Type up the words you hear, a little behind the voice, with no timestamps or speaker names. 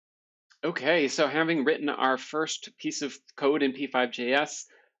Okay, so having written our first piece of code in P5JS,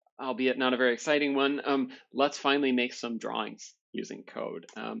 albeit not a very exciting one, let's finally make some drawings using code.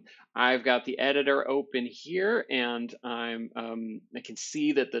 I've got the editor open here, and I can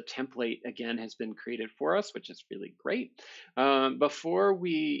see that the template again has been created for us, which is really great. Before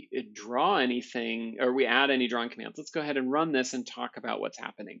we draw anything or we add any drawing commands, let's go ahead and run this and talk about what's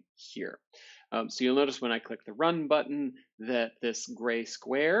happening here. So you'll notice when I click the run button that this gray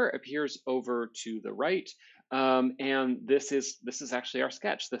square appears over to the right. And this is actually our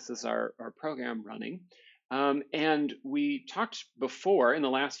sketch. This is our program running. And we talked before in the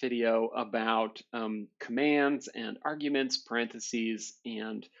last video about commands and arguments, parentheses,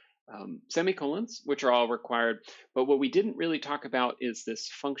 and semicolons, which are all required. But what we didn't really talk about is this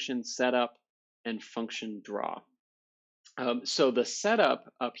function setup and function draw. So the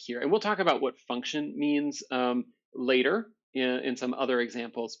setup up here, and we'll talk about what function means later in some other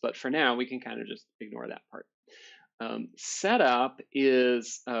examples, but for now we can kind of just ignore that part. Setup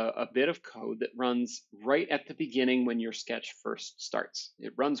is a bit of code that runs right at the beginning when your sketch first starts.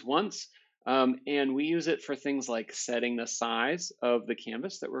 It runs once, and we use it for things like setting the size of the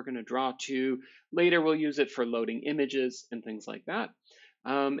canvas that we're going to draw to. Later, we'll use it for loading images and things like that.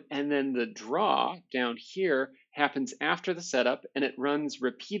 And then the draw down here happens after the setup, and it runs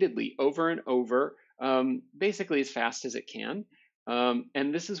repeatedly over and over, basically as fast as it can.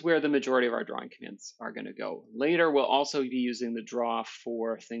 And this is where the majority of our drawing commands are going to go. Later, we'll also be using the draw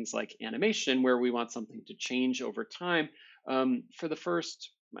for things like animation, where we want something to change over time. For the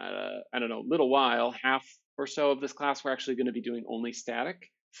first, I don't know, little while, half or so of this class, we're actually going to be doing only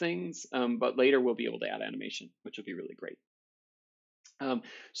static things, but later we'll be able to add animation, which will be really great.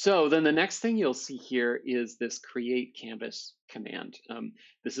 So then the next thing you'll see here is this create canvas command.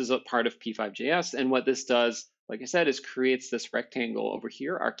 This is a part of P5JS, and what this does, like I said, is creates this rectangle over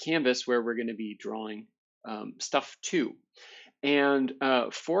here, our canvas, where we're going to be drawing stuff to. And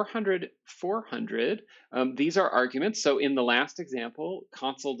 400, 400, these are arguments. So in the last example,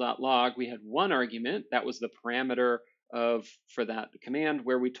 console.log, we had one argument. That was the parameter for that command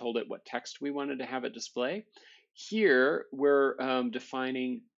where we told it what text we wanted to have it display. Here, we're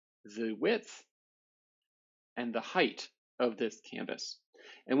defining the width and the height of this canvas.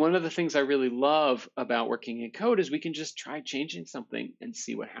 And one of the things I really love about working in code is we can just try changing something and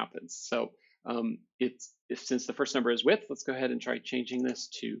see what happens. So since the first number is width, let's go ahead and try changing this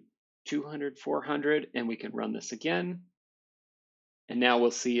to 200, 400, and we can run this again. And now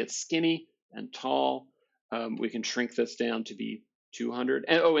we'll see it's skinny and tall. We can shrink this down to be 200.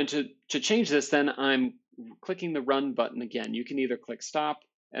 And to change this, then I'm clicking the run button again. You can either click stop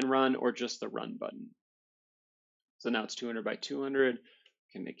and run or just the run button. So now it's 200 by 200.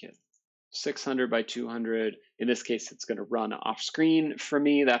 We can make it 600 by 200. In this case, it's going to run off screen for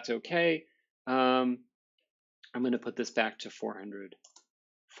me. That's okay. I'm going to put this back to 400,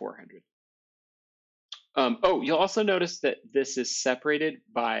 400. Oh, you'll also notice that this is separated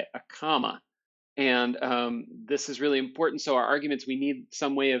by a comma. And this is really important. So our arguments, we need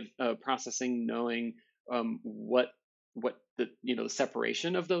some way of processing, knowing what the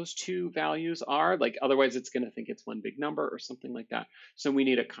separation of those two values are. Like otherwise, it's going to think it's one big number or something like that. So we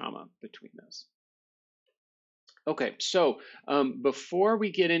need a comma between those. Okay, so before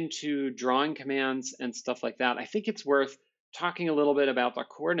we get into drawing commands and stuff like that, I think it's worth talking a little bit about the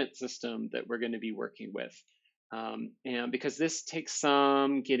coordinate system that we're going to be working with, and because this takes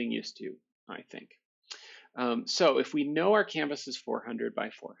some getting used to, I think. So if we know our canvas is 400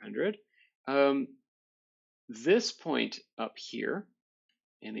 by 400, this point up here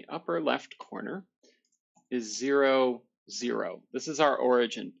in the upper left corner is 0, 0. This is our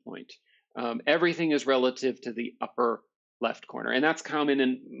origin point. Everything is relative to the upper left corner, and that's common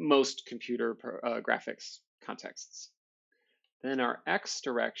in most computer graphics contexts. Then our x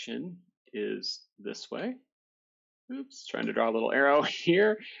direction is this way. Oops, trying to draw a little arrow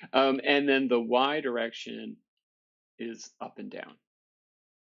here. And then the y direction is up and down.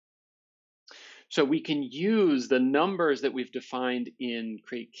 So we can use the numbers that we've defined in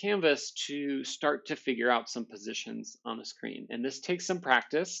Create Canvas to start to figure out some positions on the screen. And this takes some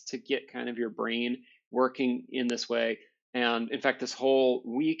practice to get kind of your brain working in this way. And in fact, this whole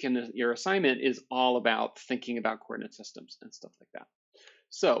week in your assignment is all about thinking about coordinate systems and stuff like that.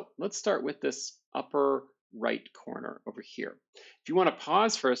 So let's start with this upper right corner over here. If you want to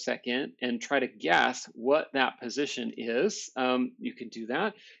pause for a second and try to guess what that position is, you can do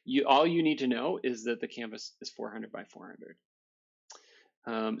that. All you need to know is that the canvas is 400 by 400.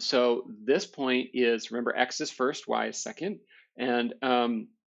 So this point is, remember, x is first, y is second, and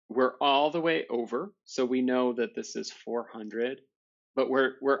we're all the way over, so we know that this is 400 but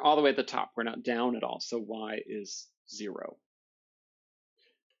we're all the way at the top. We're not down at all, so y is 0.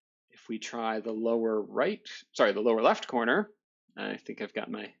 If we try the lower right, sorry, the lower left corner, I think I've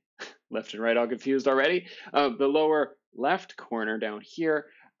got my left and right all confused already. The lower left corner down here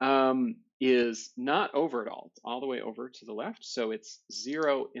is not over at all. It's all the way over to the left. So it's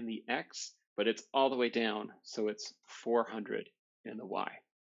 0 in the x, but it's all the way down. So it's 400 in the y.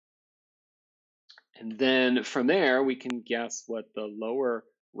 And then from there, we can guess what the lower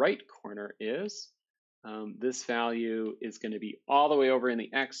right corner is. This value is going to be all the way over in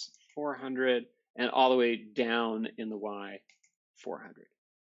the x, 400, and all the way down in the y, 400.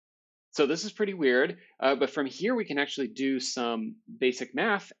 So this is pretty weird, but from here we can actually do some basic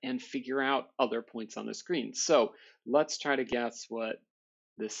math and figure out other points on the screen. So let's try to guess what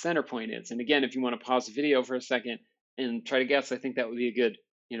the center point is. And again, if you want to pause the video for a second and try to guess, I think that would be a good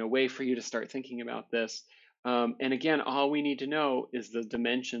way for you to start thinking about this. And again, all we need to know is the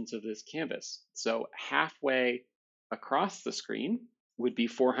dimensions of this canvas. So halfway across the screen would be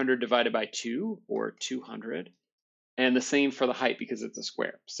 400 divided by 2, or 200. And the same for the height because it's a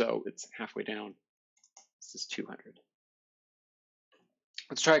square. So it's halfway down. This is 200.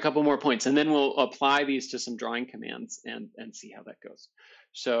 Let's try a couple more points, and then we'll apply these to some drawing commands and see how that goes.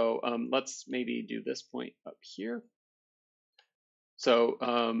 So let's maybe do this point up here. So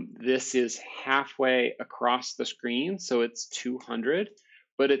this is halfway across the screen, so it's 200,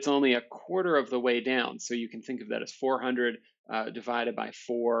 but it's only a quarter of the way down. So you can think of that as 400 divided by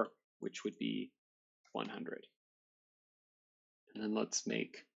 4, which would be 100. And then let's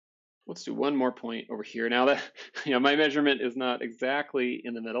do one more point over here. Now that my measurement is not exactly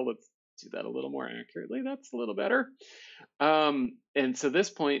in the middle, let's do that a little more accurately. That's a little better. And so this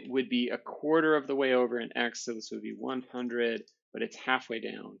point would be a quarter of the way over in x, so this would be 100, but it's halfway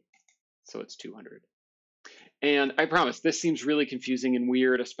down, so it's 200. And I promise, this seems really confusing and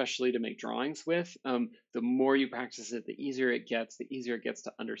weird, especially to make drawings with. The more you practice it, the easier it gets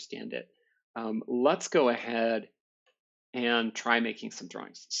to understand it. Let's go ahead and try making some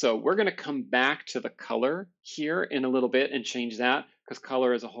drawings. So we're going to come back to the color here in a little bit and change that, because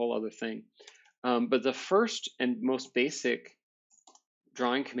color is a whole other thing. But the first and most basic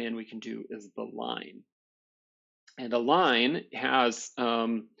drawing command we can do is the line. And a line has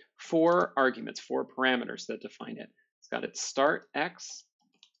 4 arguments, 4 parameters that define it. It's got its start x,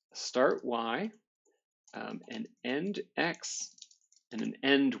 start y, an end x, and an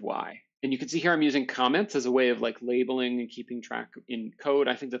end y. And you can see here I'm using comments as a way of like labeling and keeping track in code.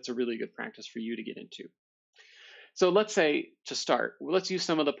 I think that's a really good practice for you to get into. So let's say, to start, let's use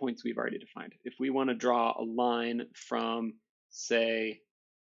some of the points we've already defined. If we want to draw a line from, say,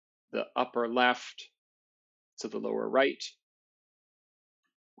 the upper left to the lower right,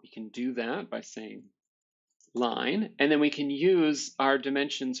 we can do that by saying line, and then we can use our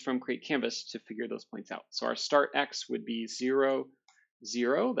dimensions from Create Canvas to figure those points out. So our start x would be 0,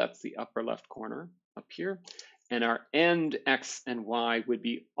 0, that's the upper left corner up here. And our end x and y would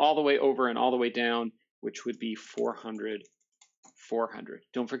be all the way over and all the way down, which would be 400, 400.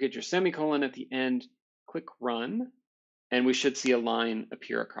 Don't forget your semicolon at the end. Click run, and we should see a line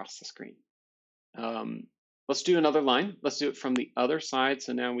appear across the screen. Let's do another line. Let's do it from the other side.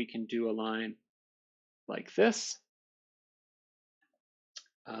 So now we can do a line like this.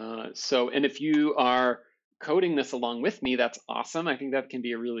 And if you are coding this along with me, that's awesome. I think that can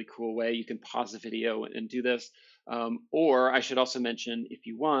be a really cool way. You can pause the video and do this. Or I should also mention, if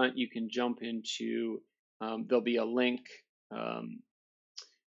you want, you can jump into, there'll be a link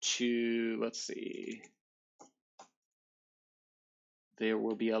to, let's see, there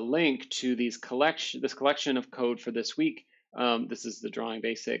will be a link to this collection of code for this week. This is the drawing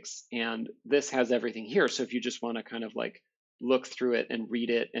basics, and this has everything here. So if you just want to kind of like look through it and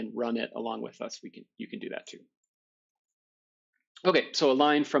read it and run it along with us, you can do that too. Okay, so a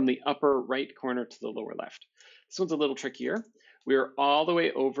line from the upper right corner to the lower left. This one's a little trickier. We're all the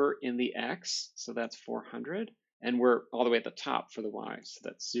way over in the x, so that's 400, and we're all the way at the top for the y, so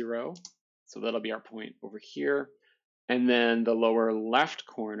that's 0. So that'll be our point over here. And then the lower left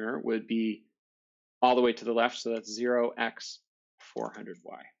corner would be all the way to the left, so that's 0x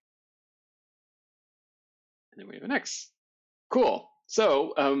 400y. And then we have an x. Cool.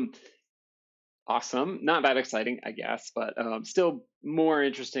 So awesome. Not that exciting, I guess, but still more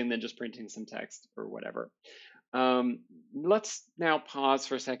interesting than just printing some text or whatever. Let's now pause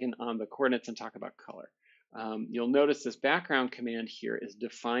for a second on the coordinates and talk about color. You'll notice this background command here is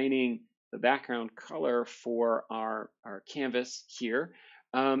defining the background color for our canvas here.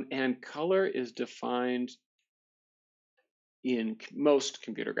 And color is defined in most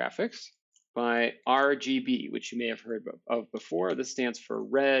computer graphics. by RGB, which you may have heard of before. This stands for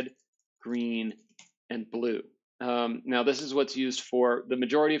red, green, and blue. Now, this is what's used for the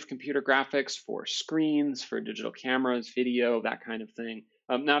majority of computer graphics, for screens, for digital cameras, video, that kind of thing.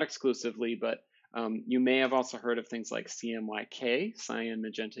 Not exclusively, but you may have also heard of things like CMYK, cyan,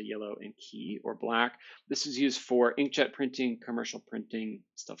 magenta, yellow, and key or black. This is used for inkjet printing, commercial printing,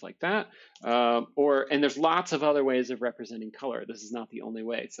 stuff like that. And there's lots of other ways of representing color. This is not the only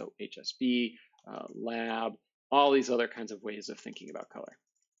way. So HSB, lab, all these other kinds of ways of thinking about color.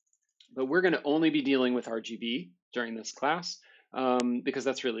 But we're going to only be dealing with RGB during this class because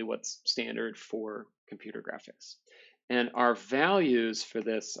that's really what's standard for computer graphics. And our values for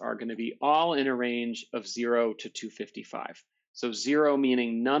this are going to be all in a range of 0 to 255. So 0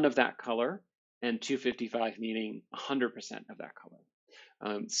 meaning none of that color, and 255 meaning 100% of that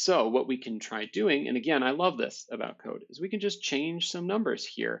color. So what we can try doing, and again, I love this about code, is we can just change some numbers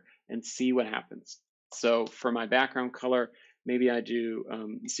here and see what happens. So for my background color, maybe I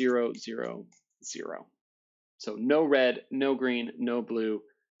do 0, 0, 0. So no red, no green, no blue,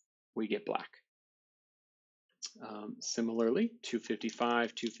 we get black. Similarly,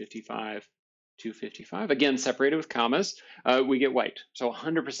 255, 255, 255. Again, separated with commas, we get white. So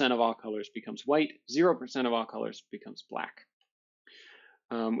 100% of all colors becomes white, 0% of all colors becomes black.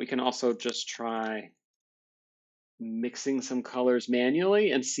 We can also just try mixing some colors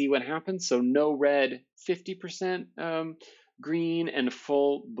manually and see what happens. So no red, 50% green, and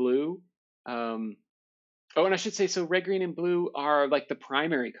full blue. Oh, and I should say, so red, green, and blue are like the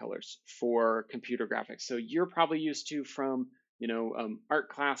primary colors for computer graphics. So you're probably used to from, art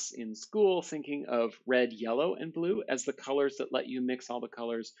class in school, thinking of red, yellow, and blue as the colors that let you mix all the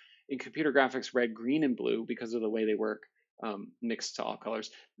colors. In computer graphics, red, green, and blue, because of the way they work, mixed to all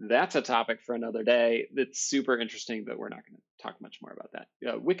colors. That's a topic for another day. That's super interesting, but we're not going to talk much more about that.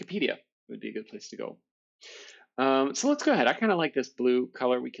 Wikipedia would be a good place to go. So let's go ahead. I kind of like this blue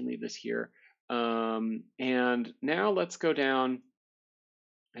color. We can leave this here. And now let's go down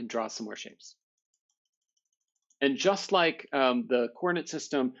and draw some more shapes. And just like the coordinate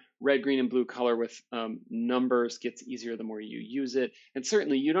system, red, green, and blue color with numbers gets easier the more you use it. And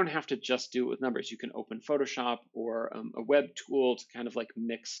certainly you don't have to just do it with numbers. You can open Photoshop or a web tool to kind of like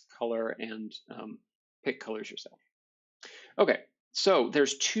mix color and pick colors yourself. Okay, so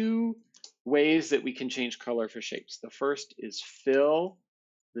there's two ways that we can change color for shapes. The first is fill.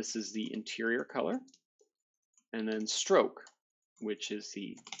 This is the interior color. And then stroke, which is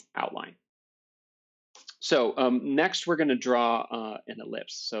the outline. So next we're going to draw an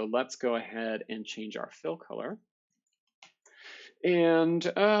ellipse. So let's go ahead and change our fill color. And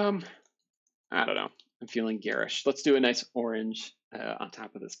I don't know, I'm feeling garish. Let's do a nice orange on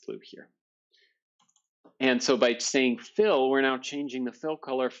top of this blue here. And so by saying fill, we're now changing the fill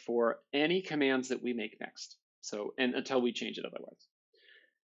color for any commands that we make next. So, and until we change it otherwise.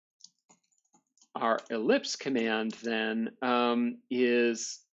 Our ellipse command then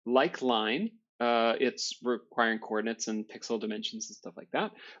is like line. It's requiring coordinates and pixel dimensions and stuff like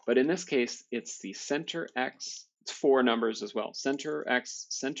that. But in this case, it's the center X. It's 4 numbers as well. Center X,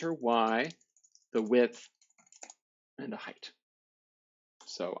 center Y, the width, and the height.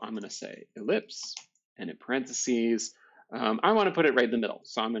 So I'm going to say ellipse, and in parentheses, I want to put it right in the middle.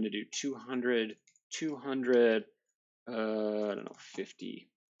 So I'm going to do 200, 200, I don't know, 50,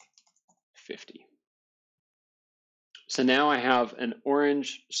 50. So now I have an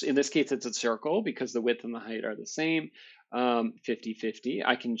orange, in this case it's a circle because the width and the height are the same, 50, 50.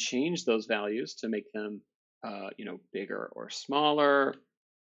 I can change those values to make them bigger or smaller,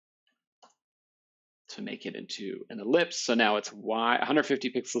 to make it into an ellipse. So now it's wide,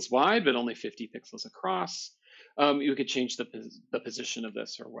 150 pixels wide, but only 50 pixels across. You could change the position of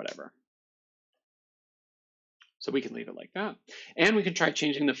this or whatever. So we can leave it like that. And we can try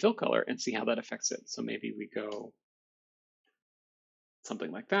changing the fill color and see how that affects it. So maybe we go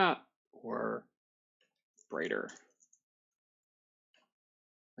something like that, or brighter,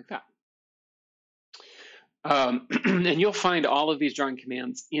 like that. And you'll find all of these drawing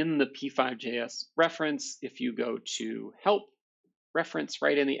commands in the P5JS reference. If you go to help reference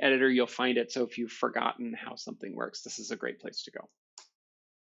right in the editor, you'll find it. So if you've forgotten how something works, this is a great place to go.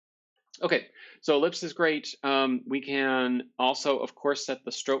 Okay, so ellipse is great. We can also, of course, set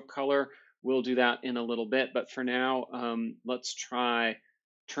the stroke color. We'll do that in a little bit, but for now, let's try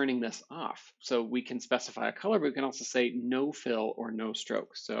turning this off. So we can specify a color, but we can also say no fill or no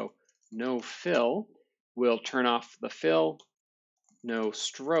stroke. So no fill will turn off the fill. No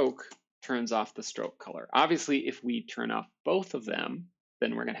stroke turns off the stroke color. Obviously, if we turn off both of them,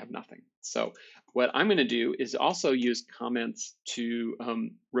 then we're going to have nothing. So what I'm going to do is also use comments to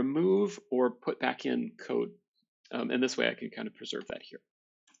remove or put back in code. And this way I can kind of preserve that here.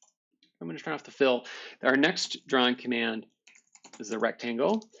 I'm going to turn off the fill. Our next drawing command is the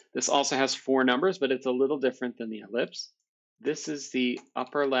rectangle. This also has 4 numbers, but it's a little different than the ellipse. This is the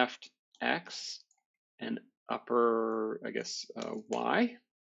upper left X and upper, I guess, Y.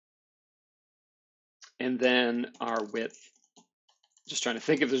 And then our width. Just trying to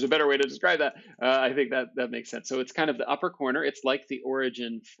think if there's a better way to describe that. I think that makes sense. So it's kind of the upper corner. It's like the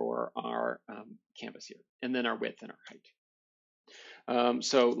origin for our canvas here. And then our width and our height.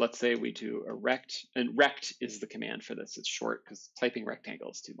 So let's say we do a rect, and rect is the command for this. It's short because typing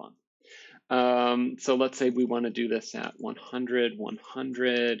rectangle is too long. So let's say we want to do this at 100,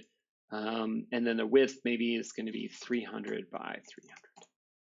 100, and then the width maybe is going to be 300 by 300.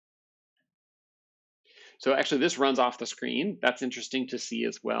 So actually this runs off the screen. That's interesting to see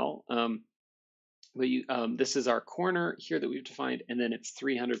as well. This is our corner here that we've defined, and then it's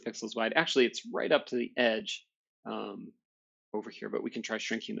 300 pixels wide. Actually, it's right up to the edge over here, but we can try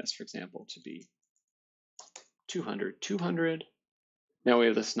shrinking this, for example, to be 200, 200. Now we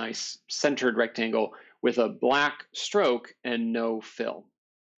have this nice centered rectangle with a black stroke and no fill.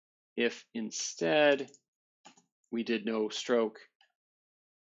 If instead we did no stroke,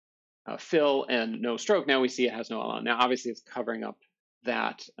 fill and no stroke, now we see it has no outline. Now obviously it's covering up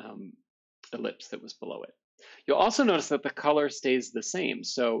that ellipse that was below it. You'll also notice that the color stays the same.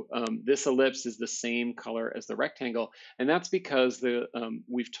 So this ellipse is the same color as the rectangle, and that's because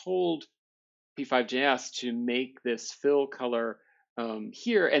we've told P5JS to make this fill color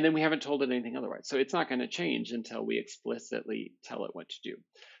here, and then we haven't told it anything otherwise. So it's not going to change until we explicitly tell it what to do.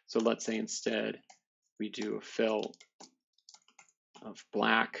 So let's say instead we do a fill of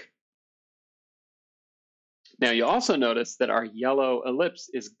black. Now you also notice that our yellow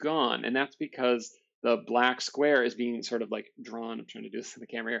ellipse is gone, and that's because the black square is being sort of like drawn, I'm trying to do this in the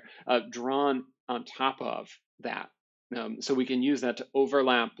camera here, drawn on top of that. So we can use that to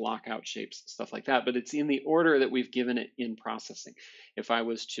overlap, block out shapes, stuff like that, but it's in the order that we've given it in processing. If I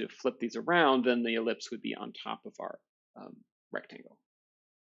was to flip these around, then the ellipse would be on top of our rectangle.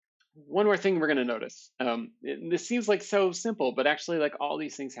 One more thing we're going to notice. This seems like so simple, but actually like all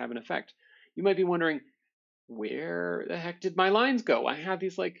these things have an effect. You might be wondering, where the heck did my lines go? I have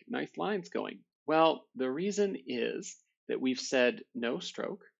these like nice lines going. Well, the reason is that we've said no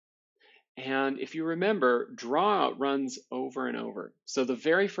stroke. And if you remember, draw runs over and over. So the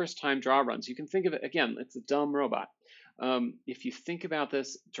very first time draw runs, you can think of it, again, it's a dumb robot. If you think about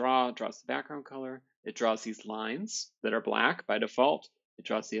this, draw draws the background color. It draws these lines that are black by default. It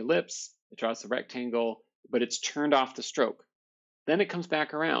draws the ellipse. It draws the rectangle, but it's turned off the stroke. Then it comes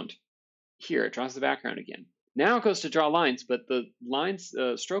back around. Here, it draws the background again. Now it goes to draw lines, but the lines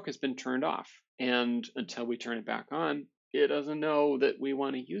stroke has been turned off. And until we turn it back on, it doesn't know that we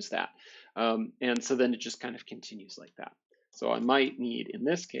want to use that. And so then it just kind of continues like that. So I might need, in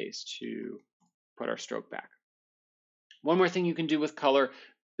this case, to put our stroke back. One more thing you can do with color,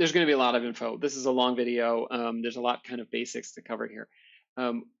 there's going to be a lot of info. This is a long video. There's a lot kind of basics to cover here.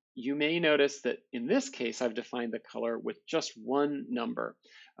 You may notice that in this case, I've defined the color with just one number.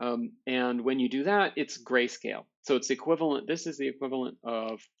 And when you do that, it's grayscale. So it's equivalent, this is the equivalent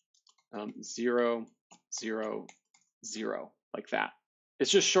of 0, 0, 0, like that. It's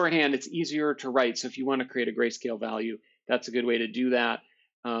just shorthand, it's easier to write. So if you want to create a grayscale value, that's a good way to do that.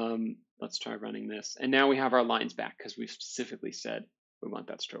 Let's try running this. And now we have our lines back because we've specifically said we want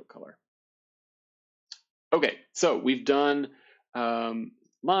that stroke color. Okay, so we've done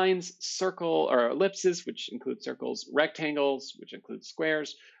lines, circle, or ellipses, which include circles, rectangles, which include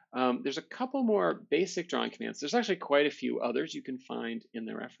squares. There's a couple more basic drawing commands. There's actually quite a few others you can find in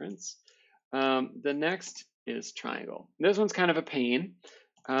the reference. The next is triangle. This one's kind of a pain.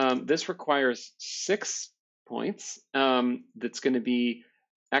 This requires 6 points. That's going to be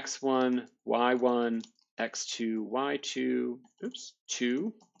x1, y1, x2, y2, oops,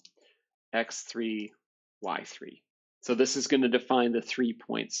 2, x3, y3. So this is going to define the 3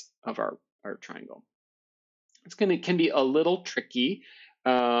 points of our triangle. It's can be a little tricky.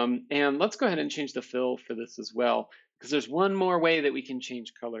 And let's go ahead and change the fill for this as well, because there's one more way that we can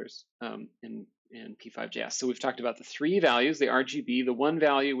change colors in P5JS. So we've talked about the 3 values, the RGB, the 1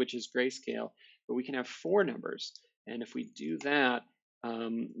 value, which is grayscale, but we can have 4 numbers. And if we do that,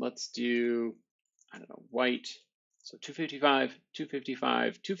 let's do, I don't know, white. So 255,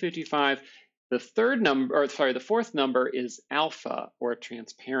 255, 255. The third number, or sorry, the fourth number is alpha, or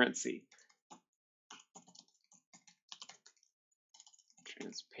transparency.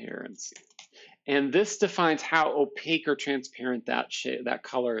 transparency. And this defines how opaque or transparent that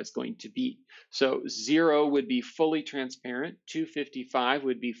color is going to be. So 0 would be fully transparent, 255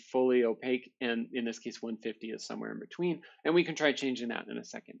 would be fully opaque, and in this case 150 is somewhere in between. And we can try changing that in a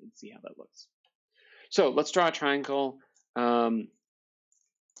second and see how that looks. So let's draw a triangle, and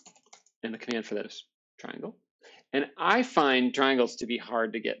the command for that is triangle. And I find triangles to be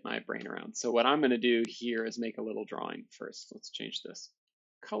hard to get my brain around. So what I'm going to do here is make a little drawing first. Let's change this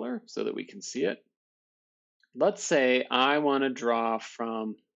color so that we can see it. Let's say I want to draw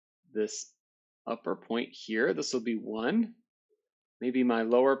from this upper point here. This will be 1. Maybe my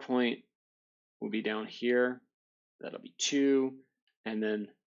lower point will be down here. That'll be 2. And then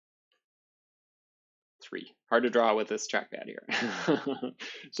 3. Hard to draw with this trackpad here.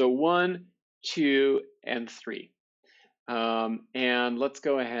 So 1, 2, and 3. And let's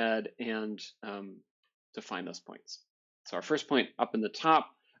go ahead and define those points. So our first point up in the top.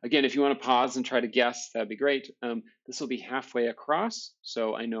 Again, if you want to pause and try to guess, that'd be great. This will be halfway across.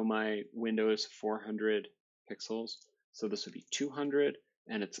 So I know my window is 400 pixels. So this would be 200,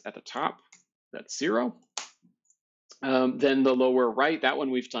 and it's at the top. That's 0. Then the lower right, that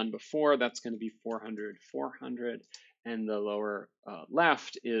one we've done before. That's going to be 400, 400. And the lower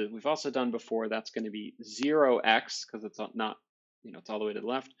left is we've also done before. That's going to be 0x because it's not, it's all the way to the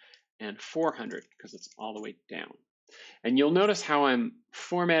left, and 400 because it's all the way down. And you'll notice how I'm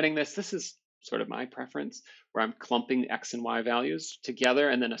formatting this. This is sort of my preference, where I'm clumping the X and Y values together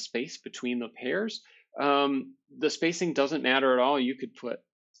and then a space between the pairs. The spacing doesn't matter at all. You could put a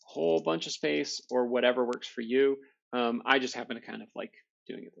whole bunch of space or whatever works for you. I just happen to kind of like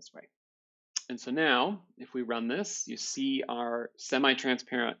doing it this way. And so now, if we run this, you see our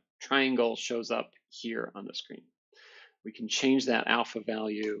semi-transparent triangle shows up here on the screen. We can change that alpha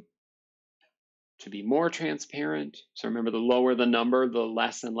value to be more transparent. So remember, the lower the number, the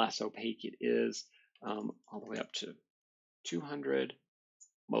less and less opaque it is, all the way up to 200,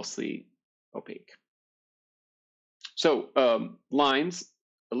 mostly opaque. So lines,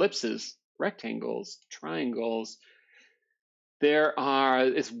 ellipses, rectangles, triangles, there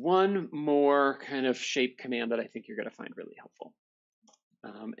is one more kind of shape command that I think you're going to find really helpful.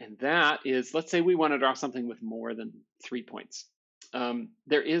 And that is, let's say we want to draw something with more than 3 points.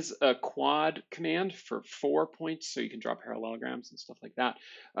 There is a quad command for 4 points, so you can draw parallelograms and stuff like that.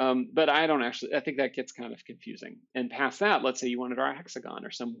 But I think that gets kind of confusing. And past that, let's say you want to draw a hexagon or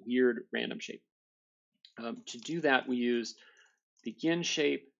some weird random shape. To do that, we use begin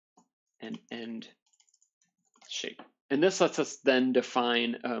shape and end shape. And this lets us then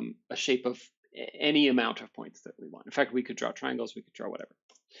define a shape of any amount of points that we want. In fact, we could draw triangles, we could draw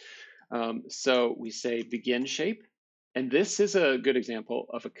whatever. So we say begin shape. And this is a good example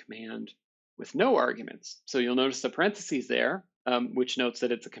of a command with no arguments. So you'll notice the parentheses there, which notes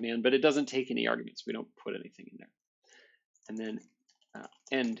that it's a command, but it doesn't take any arguments. We don't put anything in there. And then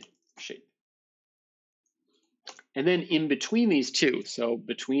end shape. And then in between these two, so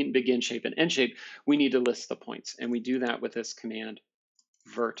between begin shape and end shape, we need to list the points. And we do that with this command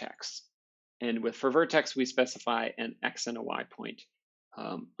vertex. And for vertex, we specify an X and a Y point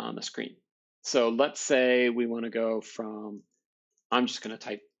on the screen. So let's say we want to go from, I'm just going to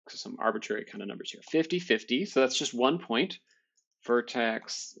type some arbitrary kind of numbers here, 50, 50. So that's just 1 point.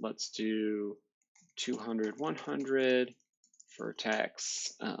 Vertex, let's do 200, 100.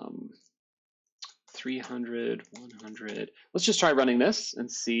 Vertex, 300, 100. Let's just try running this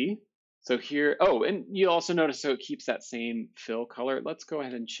and see. So here, oh, and you also notice, so it keeps that same fill color. Let's go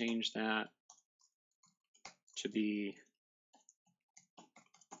ahead and change that to be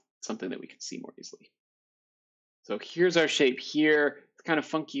something that we can see more easily. So here's our shape here. It's kind of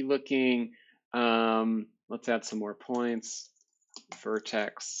funky looking. Let's add some more points.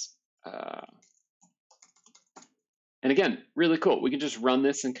 Vertex. And again, really cool. We can just run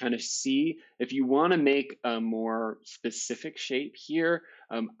this and kind of see. If you want to make a more specific shape here,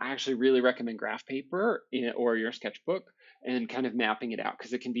 I actually really recommend graph paper or your sketchbook and kind of mapping it out,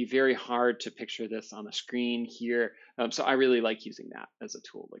 because it can be very hard to picture this on the screen here. So I really like using that as a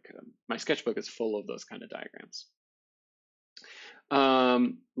tool. Like my sketchbook is full of those kind of diagrams.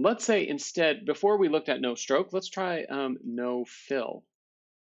 Let's say instead, before we looked at no stroke, let's try no fill.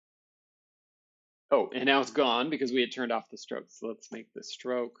 Oh, and now it's gone because we had turned off the stroke. So let's make the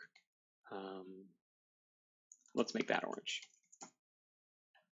stroke, let's make that orange.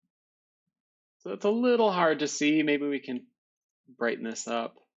 So it's a little hard to see. Maybe we can brighten this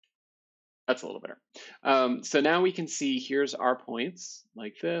up. That's a little better. So now we can see here's our points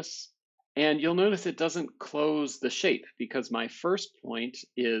like this. And you'll notice it doesn't close the shape because my first point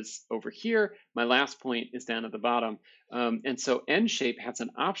is over here. My last point is down at the bottom. And so end shape has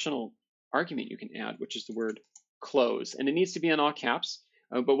an optional argument you can add, which is the word close. And it needs to be in all caps.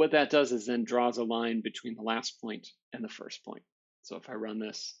 But what that does is then draws a line between the last point and the first point. So if I run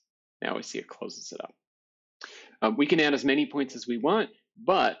this, now we see it closes it up. We can add as many points as we want,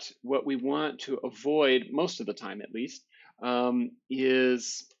 but what we want to avoid, most of the time at least,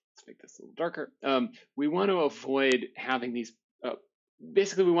 is, let's make this a little darker. We want to avoid having these,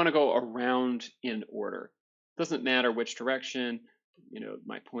 basically we want to go around in order. Doesn't matter which direction,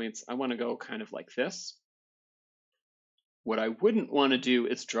 my points, I want to go kind of like this. What I wouldn't want to do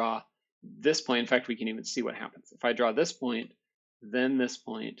is draw this point. In fact, we can even see what happens. If I draw this point, then this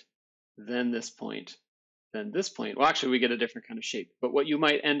point, then this point, then this point, well, actually we get a different kind of shape. But what you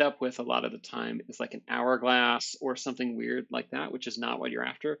might end up with a lot of the time is like an hourglass or something weird like that, which is not what you're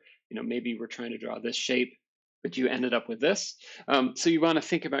after. Maybe we're trying to draw this shape, but you ended up with this. So you want to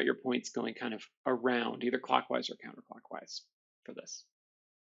think about your points going kind of around, either clockwise or counterclockwise for this.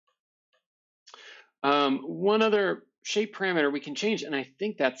 One other shape parameter we can change, and I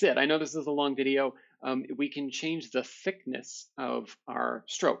think that's it. I know this is a long video. We can change the thickness of our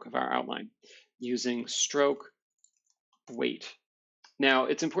stroke, of our outline, using stroke weight. Now,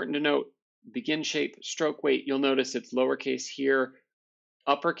 it's important to note, begin shape, stroke weight, you'll notice it's lowercase here,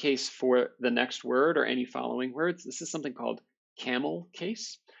 uppercase for the next word or any following words. This is something called camel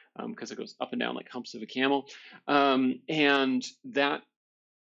case, because it goes up and down like humps of a camel. And that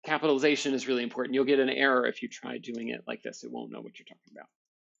capitalization is really important. You'll get an error if you try doing it like this. It won't know what you're talking about.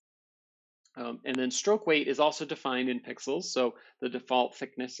 And then stroke weight is also defined in pixels. So the default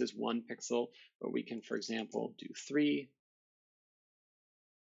thickness is 1 pixel, but we can, for example, do 3.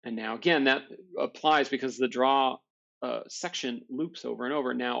 And now again, that applies because the draw section loops over and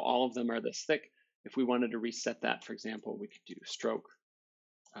over. Now all of them are this thick. If we wanted to reset that, for example, we could do stroke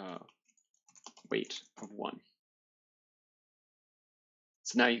weight of 1.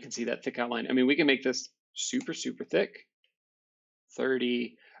 So now you can see that thick outline. I mean, we can make this super, super thick,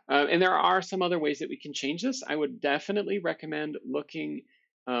 30. And there are some other ways that we can change this. I would definitely recommend looking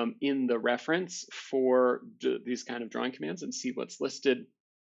in the reference for these kind of drawing commands and see what's listed.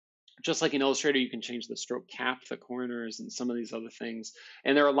 Just like in Illustrator, you can change the stroke cap, the corners, and some of these other things.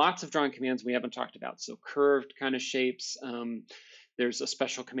 And there are lots of drawing commands we haven't talked about. So curved kind of shapes. There's a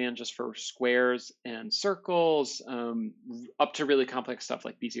special command just for squares and circles, up to really complex stuff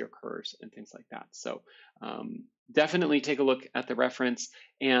like Bezier curves and things like that. So definitely take a look at the reference.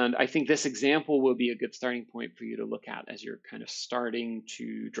 And I think this example will be a good starting point for you to look at as you're kind of starting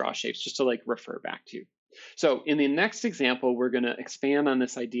to draw shapes, just to like refer back to. So in the next example, we're going to expand on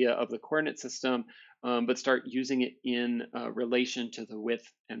this idea of the coordinate system, but start using it in relation to the width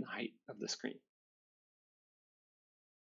and height of the screen.